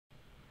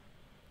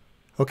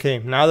Okay,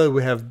 now that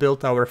we have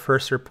built our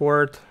first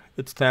report,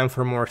 it's time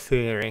for more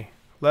theory.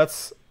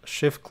 Let's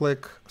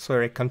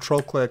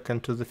control click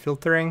into the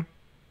filtering,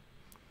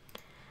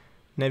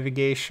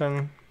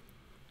 navigation,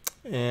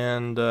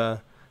 and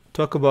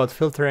talk about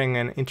filtering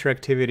and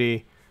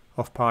interactivity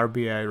of Power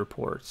BI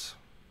reports.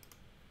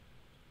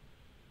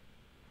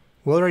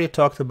 We already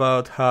talked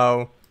about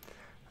how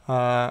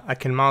I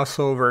can mouse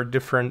over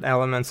different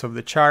elements of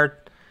the chart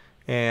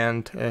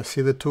and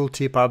see the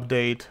tooltip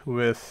update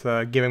with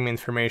giving me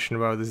information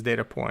about this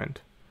data point.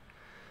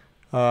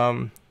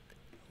 One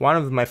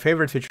of my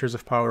favorite features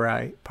of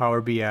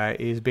Power BI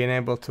is being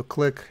able to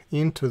click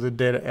into the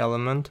data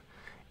element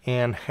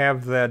and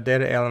have that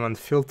data element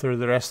filter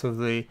the rest of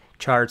the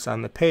charts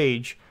on the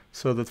page,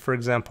 so that, for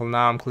example,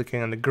 now I'm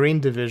clicking on the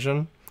green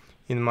division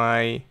in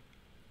my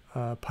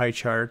pie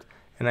chart,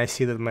 and I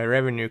see that my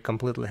revenue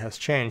completely has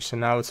changed. So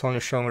now it's only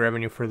showing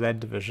revenue for that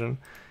division.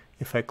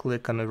 If I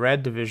click on the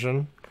red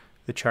division,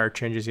 the chart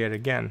changes yet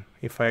again.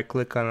 If I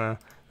click on a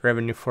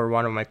revenue for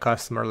one of my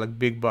customers, like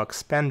big box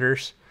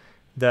spenders,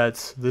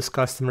 that's this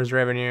customer's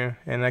revenue,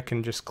 and I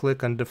can just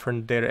click on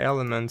different data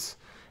elements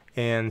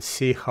and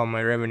see how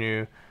my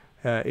revenue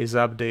is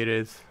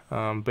updated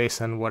based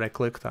on what I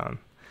clicked on.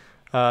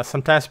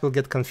 Sometimes people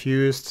get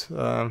confused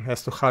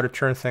as to how to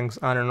turn things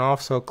on and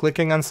off. So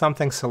clicking on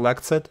something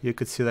selects it. You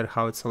could see that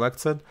how it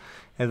selects it.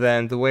 And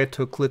then the way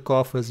to click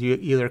off is you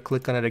either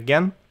click on it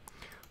again,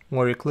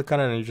 or you click on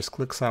it and you just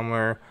click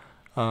somewhere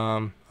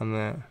on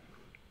the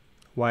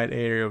white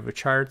area of the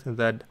chart, and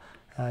that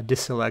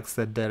deselects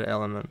that data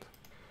element.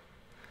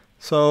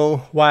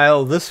 So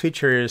while this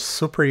feature is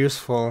super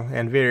useful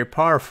and very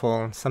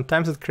powerful,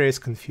 sometimes it creates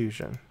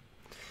confusion.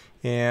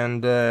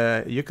 And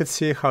you could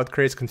see how it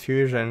creates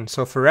confusion.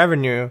 So for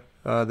revenue,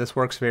 this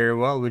works very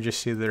well. We just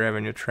see the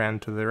revenue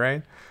trend to the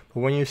right.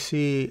 But when you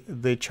see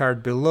the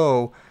chart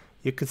below,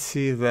 you could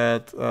see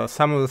that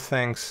some of the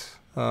things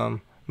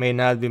may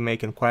not be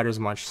making quite as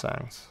much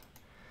sense.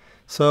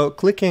 So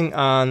clicking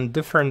on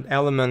different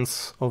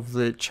elements of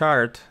the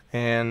chart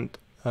and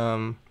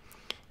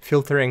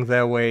filtering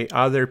that way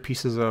other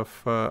pieces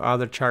of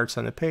other charts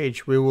on the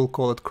page, we will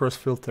call it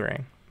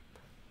cross-filtering.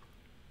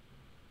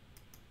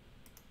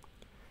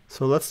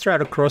 So let's try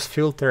to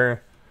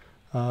cross-filter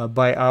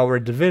by our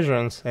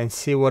divisions and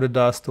see what it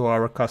does to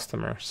our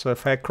customers. So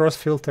if I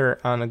cross-filter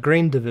on a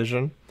green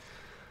division,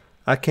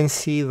 I can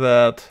see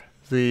that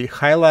the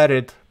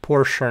highlighted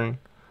portion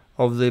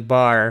of the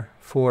bar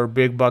for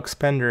big box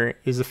spender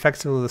is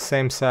effectively the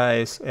same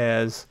size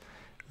as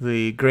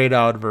the grayed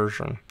out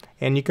version.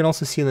 And you can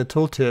also see in the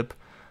tooltip,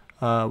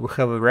 we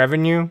have a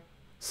revenue,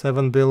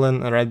 7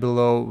 billion, and right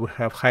below we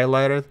have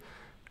highlighted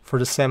for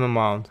the same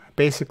amount.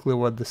 Basically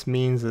what this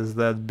means is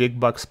that big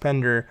box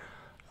spender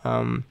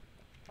are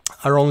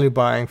only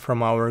buying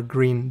from our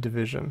green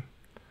division.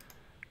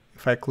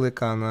 If I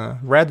click on the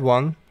red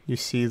one, you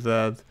see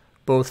that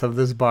both of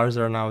these bars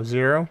are now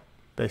 0.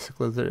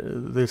 Basically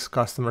these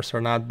customers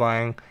are not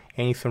buying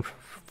anything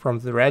from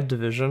the red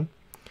division.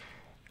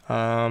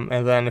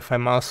 And then if I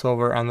mouse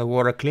over on the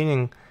water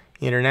cleaning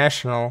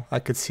international, I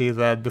could see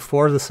that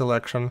before the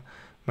selection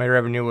my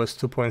revenue was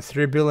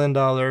 $2.3 billion,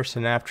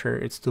 and after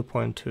it's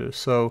 2.2.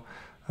 So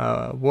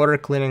water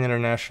cleaning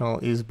international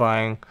is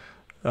buying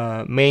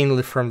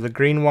mainly from the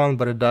green one,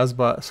 but it does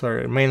buy,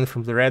 mainly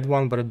from the red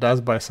one, but it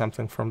does buy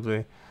something from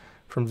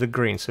the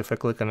green. So if I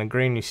click on the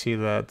green, you see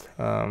that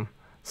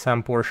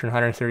some portion,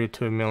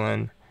 132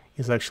 million,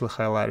 is actually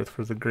highlighted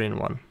for the green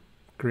one,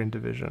 green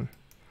division.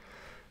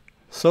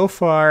 So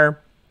far,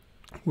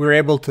 we're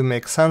able to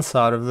make sense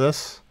out of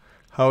this.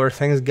 However,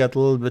 things get a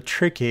little bit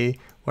tricky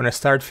when I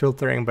start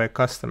filtering by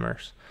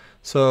customers.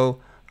 So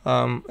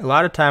a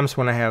lot of times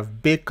when I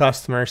have big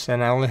customers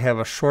and I only have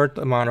a short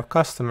amount of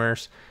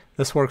customers,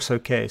 this works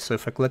okay. So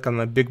if I click on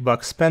the big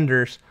box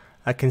spenders,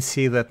 I can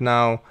see that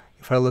now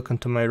if I look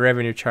into my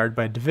revenue chart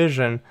by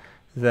division,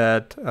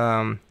 that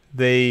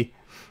they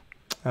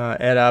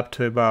add up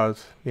to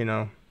about,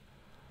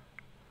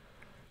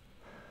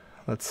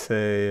 let's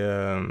say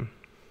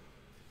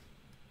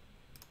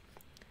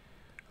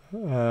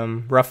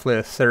roughly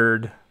a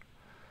third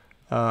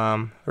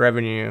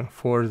revenue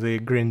for the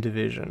green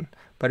division.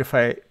 But if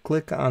I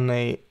click on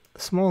a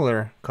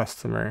smaller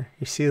customer,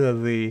 you see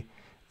that the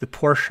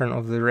portion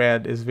of the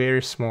red is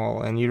very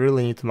small, and you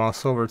really need to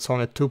mouse over. It's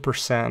only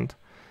 2%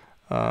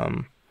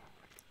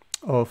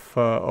 of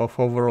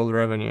overall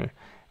revenue.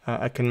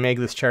 I can make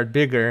this chart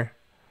bigger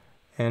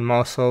and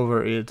mouse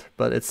over it,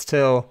 but it's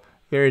still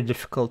very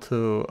difficult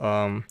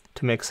to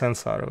make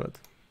sense out of it.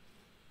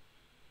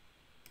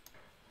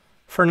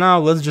 For now,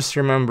 let's just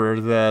remember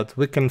that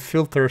we can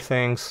filter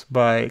things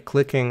by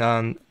clicking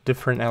on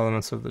different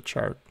elements of the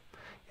chart.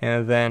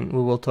 And then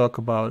we will talk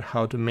about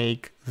how to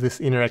make this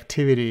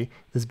interactivity,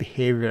 this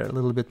behavior, a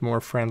little bit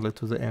more friendly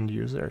to the end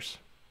users.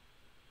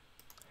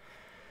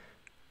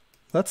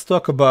 Let's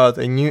talk about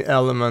a new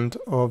element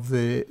of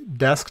the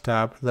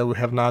desktop that we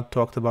have not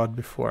talked about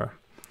before.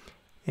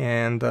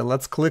 And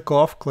let's click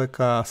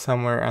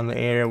somewhere on the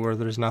area where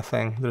there's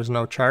nothing, there's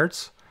no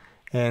charts,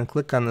 and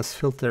click on this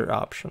filter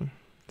option,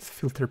 this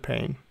filter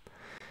pane.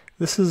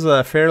 This is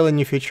a fairly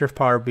new feature of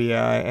Power BI,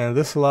 and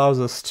this allows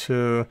us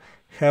to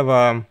have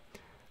a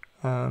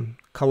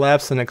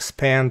collapse and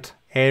expand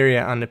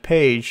area on the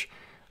page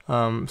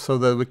so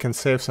that we can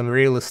save some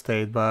real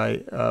estate by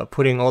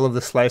putting all of the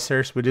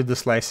slicers. We did the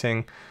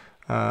slicing,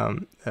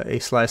 a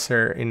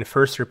slicer in the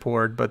first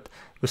report, but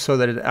we saw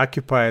that it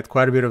occupied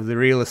quite a bit of the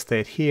real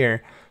estate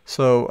here.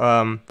 So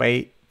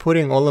by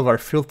putting all of our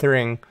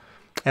filtering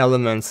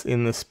elements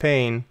in this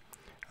pane,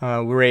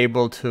 we're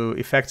able to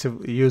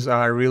effectively use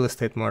our real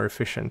estate more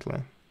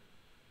efficiently.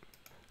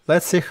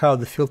 Let's see how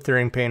the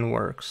filtering pane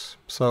works.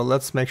 So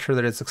let's make sure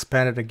that it's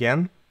expanded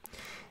again.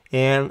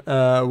 And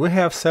we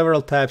have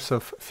several types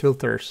of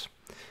filters.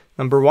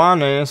 Number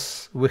one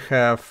is we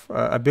have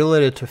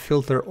ability to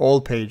filter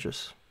all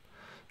pages.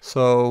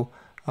 So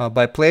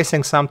by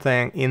placing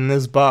something in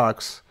this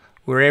box,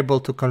 we're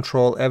able to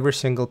control every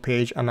single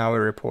page on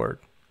our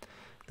report.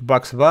 The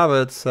box above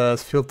it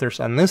says filters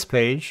on this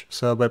page.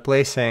 So by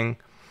placing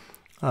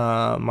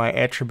my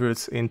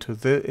attributes in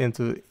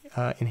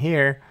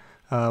here,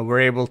 we're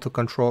able to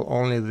control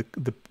only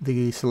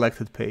the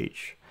selected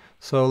page.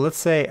 So let's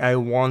say I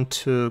want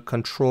to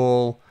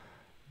control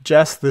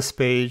just this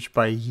page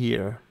by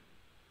year,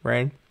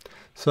 right?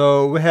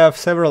 So we have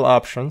several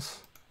options.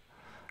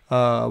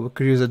 We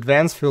could use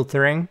advanced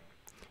filtering,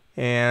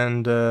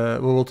 and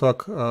we will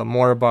talk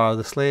more about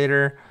this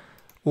later,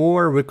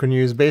 or we can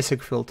use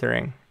basic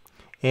filtering.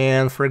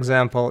 And for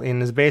example, in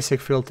this basic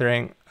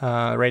filtering,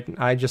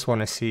 I just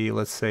want to see,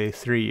 let's say,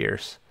 3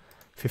 years,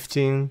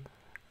 15,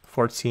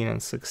 14,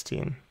 and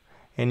 16.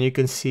 And you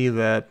can see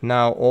that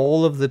now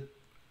all of the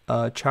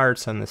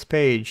charts on this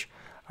page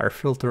are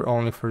filtered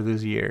only for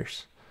these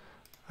years.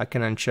 I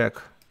can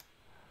uncheck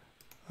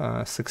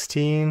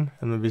 16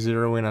 and maybe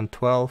zero in on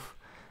 12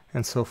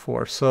 and so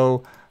forth.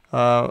 So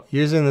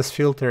using this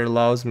filter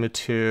allows me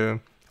to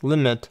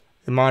limit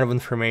the amount of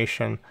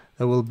information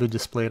that will be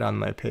displayed on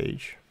my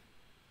page.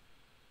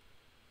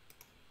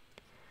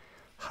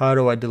 How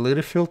do I delete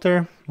a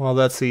filter? Well,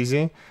 that's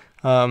easy.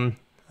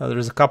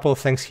 There's a couple of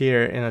things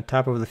here in the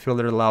top of the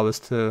filter that allow us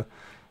to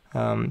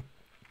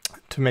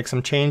make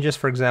some changes.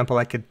 For example,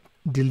 I could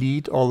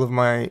delete all of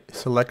my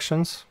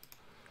selections,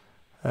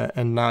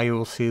 and now you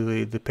will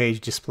see the page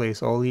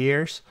displays all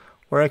years.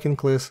 Or I can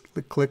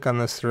click on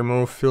this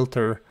remove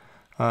filter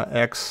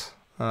X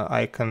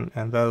icon,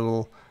 and that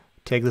will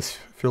take this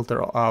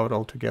filter out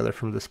altogether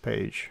from this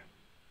page.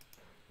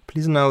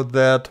 Please note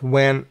that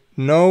when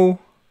no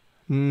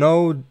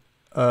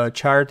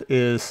chart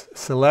is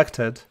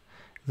selected,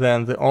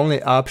 then the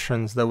only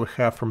options that we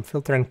have from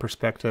filtering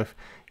perspective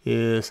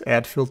is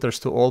add filters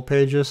to all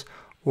pages,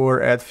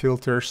 or add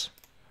filters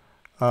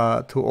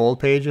to all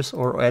pages,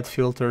 or add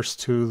filters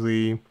to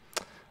the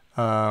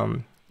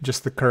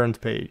just the current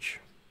page.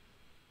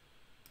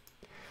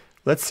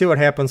 Let's see what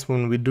happens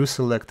when we do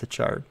select a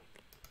chart.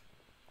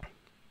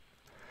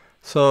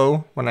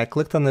 So when I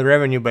clicked on the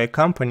revenue by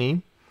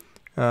company,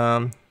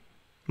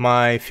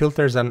 my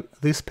filters on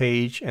this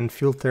page and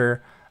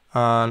filter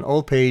on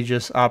all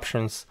pages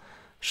options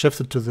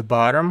shifted to the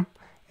bottom,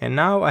 and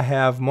now I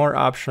have more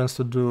options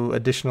to do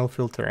additional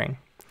filtering.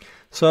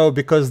 So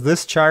because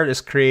this chart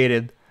is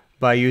created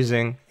by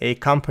using a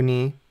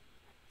company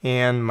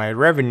and my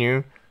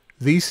revenue,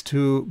 these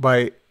two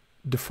by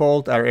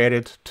default are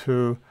added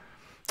to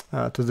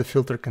the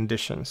filter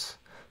conditions.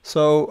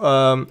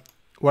 So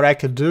what I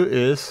could do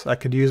is I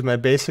could use my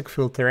basic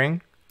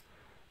filtering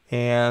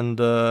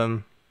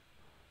and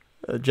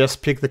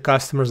just pick the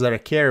customers that I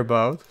care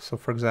about. So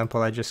for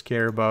example, I just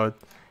care about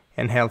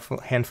a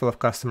handful of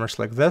customers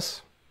like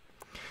this.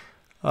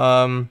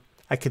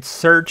 I could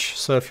search.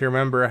 So if you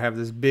remember, I have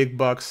this big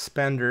box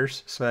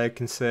spenders, so I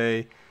can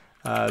say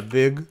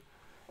big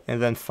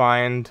and then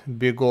find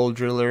big old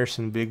drillers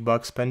and big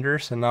box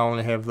spenders, and now I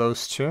only have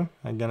those two.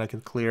 Again, I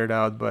can clear it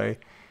out by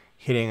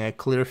hitting a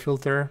clear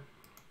filter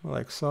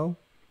like so.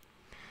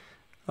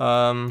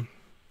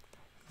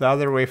 The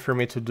other way for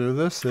me to do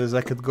this is I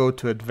could go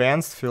to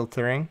advanced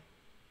filtering,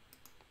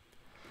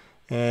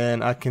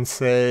 and I can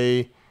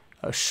say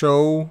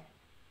show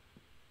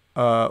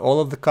all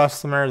of the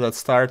customers that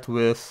start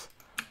with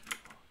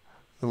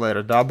the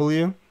letter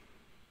W,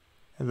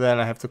 and then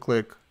I have to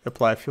click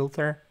apply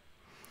filter,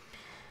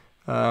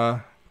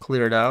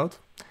 clear it out.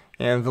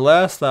 And the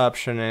last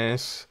option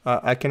is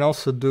I can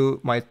also do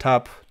my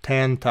top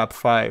 10, top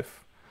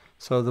 5.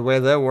 So the way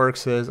that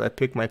works is I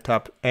pick my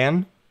top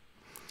N,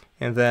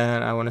 and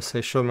then I want to say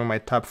show me my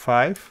top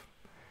 5,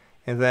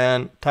 and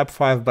then top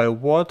 5 by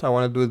what? I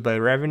want to do it by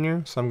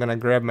revenue, so I'm going to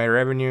grab my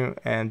revenue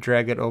and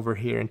drag it over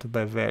here into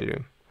by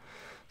value.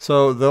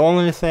 So the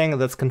only thing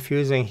that's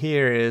confusing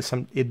here is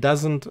it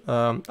doesn't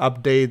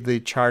update the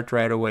chart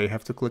right away. You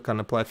have to click on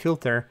apply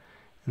filter,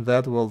 and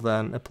that will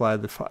then apply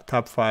the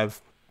top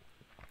 5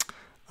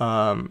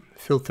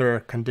 filter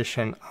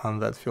condition on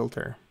that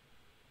filter.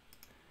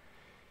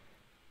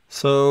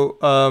 So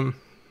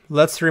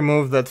let's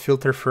remove that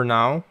filter for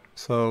now.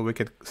 So we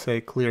could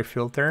say clear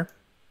filter,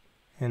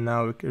 and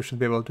now we should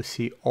be able to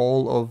see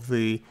all of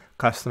the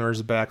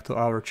customers back to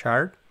our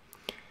chart.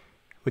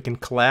 we can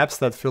collapse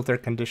that filter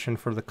condition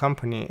for the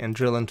company and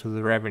drill into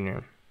the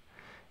revenue.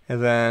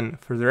 And then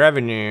for the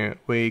revenue,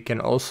 we can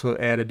also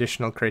add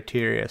additional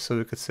criteria. So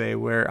we could say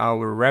where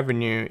our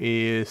revenue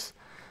is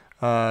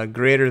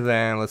greater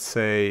than, let's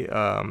say,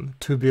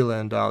 $2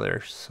 billion.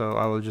 So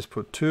I will just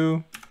put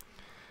 2,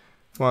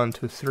 1,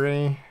 2,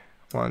 3,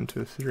 1,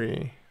 2,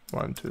 3,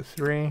 1, 2,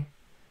 3,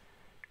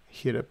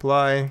 hit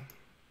apply.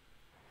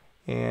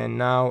 And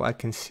now I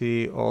can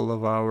see all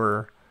of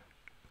our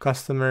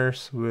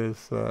customers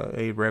with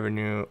a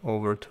revenue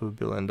over $2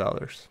 billion.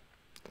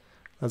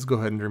 Let's go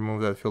ahead and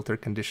remove that filter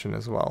condition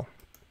as well.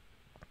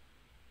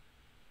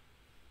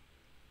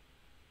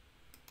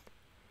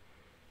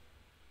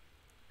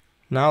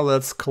 Now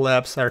let's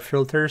collapse our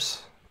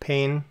filters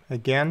pane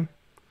again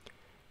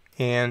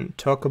and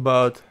talk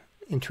about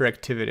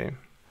interactivity.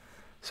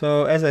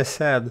 So as I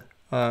said,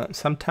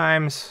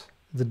 sometimes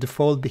the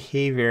default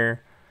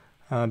behavior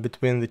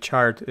between the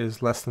chart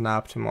is less than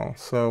optimal.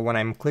 So when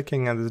I'm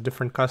clicking on the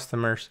different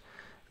customers,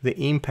 the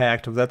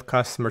impact of that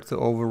customer to the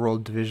overall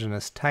division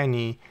is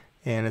tiny,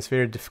 and it's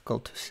very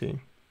difficult to see.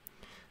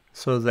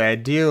 So the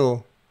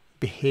ideal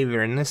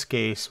behavior in this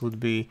case would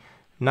be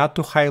not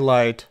to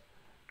highlight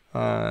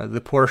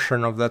the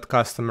portion of that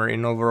customer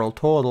in overall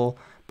total,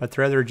 but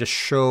rather just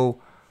show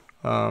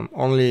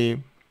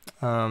only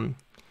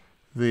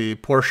the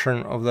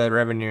portion of that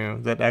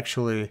revenue that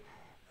actually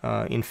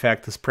in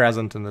fact is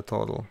present in the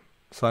total.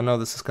 So I know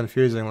this is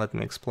confusing, let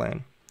me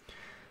explain.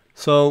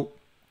 So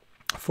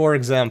for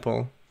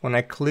example, when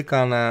I click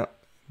on a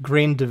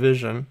green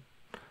division,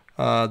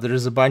 there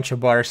is a bunch of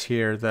bars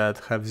here that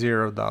have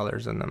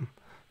 $0 in them.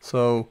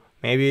 So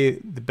maybe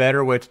the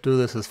better way to do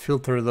this is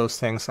filter those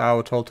things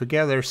out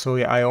altogether, so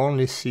I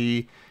only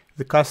see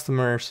the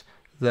customers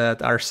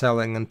that are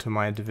selling into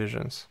my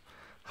divisions.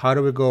 How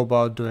do we go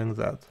about doing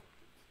that?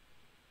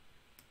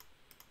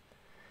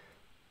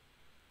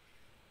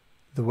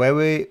 The way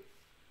we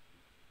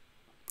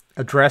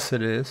address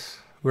it is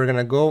we're going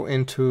to go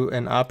into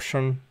an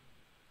option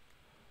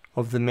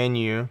of the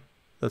menu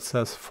that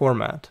says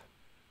Format.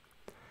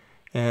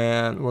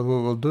 And what we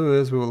will do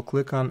is we will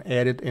click on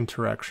Edit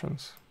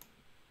Interactions.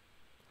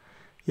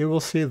 You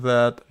will see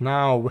that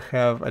now we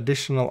have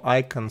additional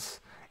icons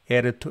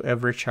added to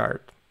every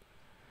chart.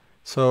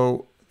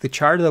 So the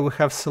chart that we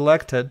have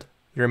selected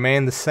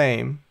remain the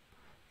same.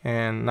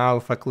 And now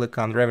if I click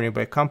on Revenue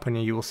by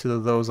Company, you will see that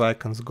those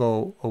icons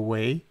go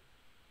away.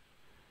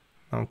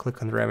 Now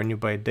click on Revenue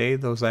by Day,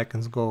 those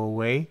icons go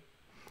away.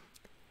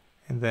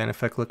 And then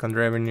if I click on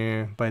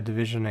Revenue by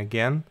Division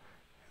again,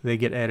 they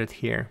get added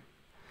here.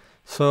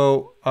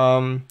 So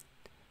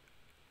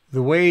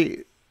the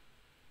way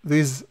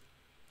these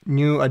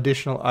new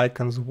additional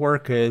icons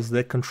work is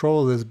they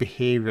control this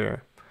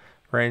behavior,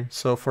 right?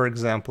 So for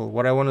example,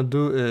 what I want to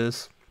do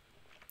is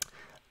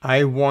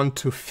I want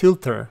to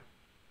filter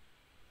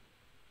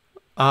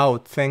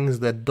out things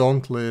that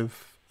don't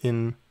live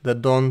in,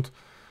 that don't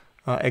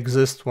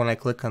exist when I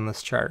click on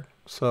this chart.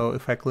 So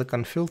if I click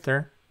on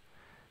Filter,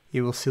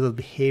 you will see the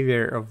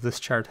behavior of this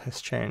chart has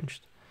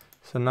changed.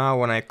 So now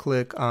when I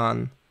click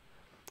on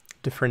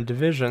different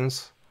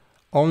divisions,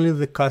 only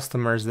the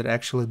customers that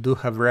actually do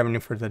have revenue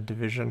for that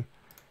division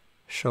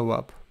show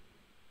up.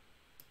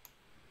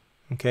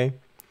 Okay,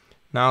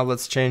 now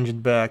let's change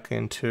it back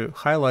into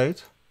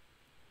highlight,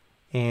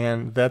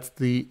 and that's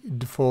the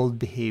default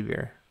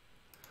behavior.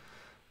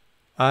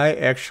 I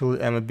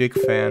actually am a big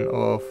fan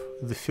of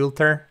the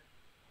filter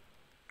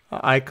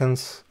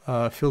icons,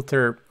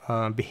 filter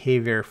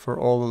behavior for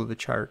all of the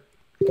chart.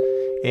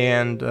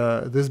 And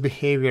this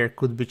behavior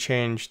could be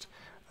changed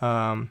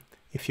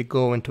if you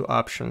go into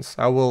options.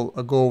 I will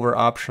go over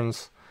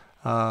options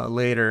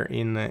later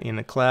in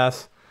the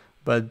class,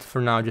 but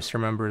for now just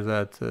remember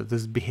that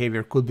this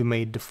behavior could be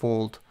made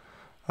default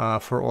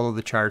for all of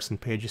the charts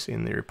and pages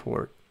in the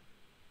report.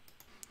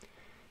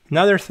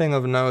 Another thing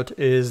of note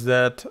is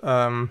that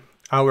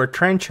our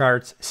trend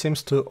charts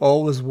seems to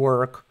always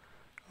work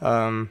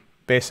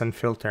based on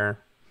filter.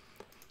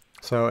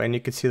 So, and you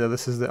can see that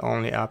this is the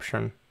only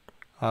option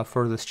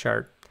for this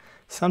chart.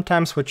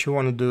 Sometimes what you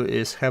want to do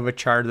is have a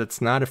chart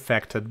that's not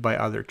affected by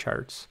other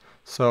charts.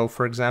 So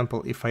for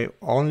example, if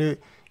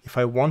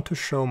I want to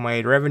show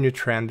my revenue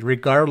trend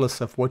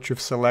regardless of what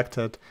you've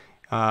selected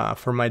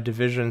for my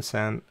divisions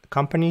and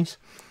companies,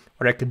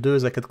 what I could do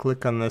is I could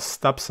click on this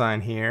stop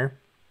sign here,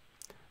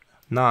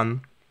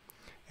 none,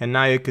 and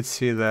now you could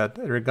see that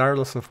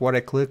regardless of what I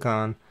click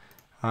on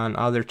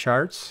other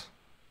charts,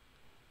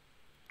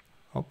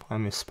 oh, I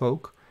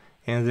misspoke.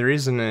 And the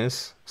reason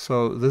is,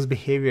 so this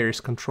behavior is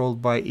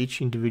controlled by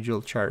each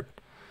individual chart.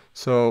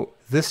 So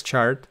this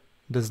chart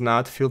does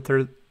not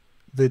filter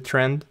the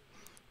trend,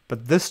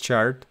 but this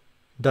chart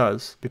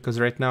does,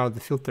 because right now the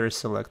filter is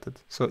selected.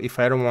 So if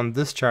I don't want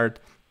this chart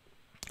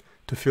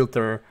to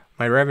filter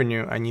my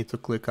revenue, I need to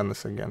click on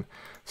this again.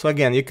 So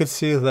again, you could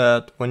see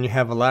that when you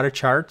have a lot of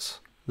charts,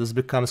 this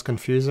becomes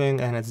confusing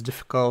and it's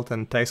difficult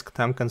and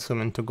time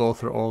consuming to go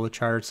through all the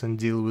charts and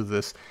deal with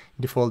this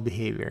default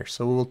behavior.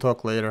 So we will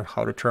talk later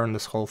how to turn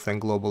this whole thing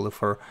globally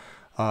for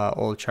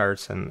all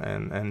charts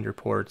and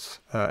reports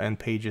and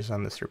pages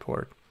on this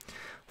report.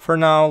 For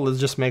now, let's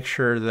just make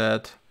sure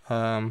that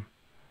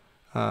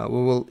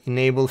we will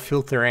enable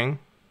filtering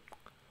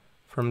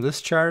from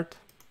this chart.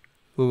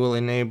 We will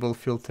enable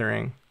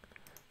filtering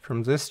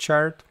from this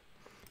chart,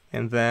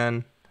 and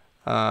then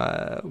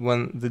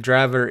when the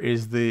driver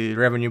is the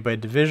revenue by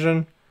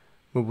division,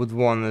 we would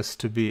want this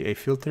to be a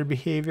filter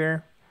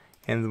behavior,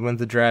 and when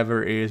the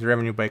driver is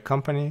revenue by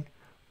company,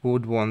 we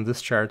would want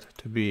this chart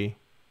to be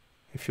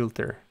a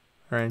filter,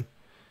 right?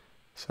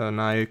 So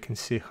now you can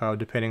see how,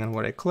 depending on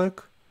what I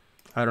click,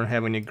 I don't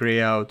have any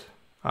gray out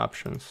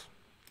options.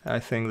 I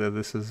think that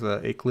this is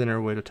a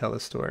cleaner way to tell a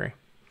story.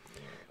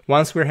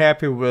 Once we're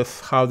happy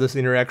with how these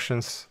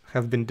interactions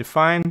have been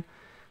defined,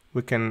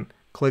 we can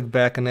click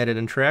back and edit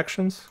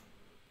interactions,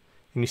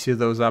 and you see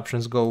those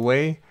options go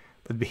away,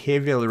 but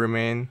behavior will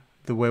remain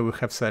the way we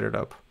have set it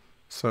up.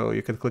 So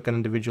you can click on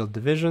individual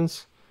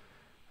divisions,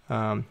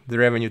 the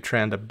revenue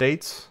trend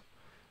updates,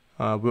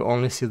 we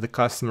only see the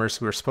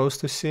customers we're supposed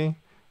to see,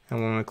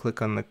 and when we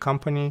click on the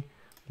company,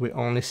 we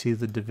only see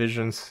the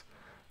divisions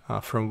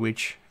from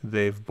which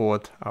they've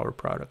bought our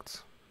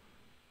products.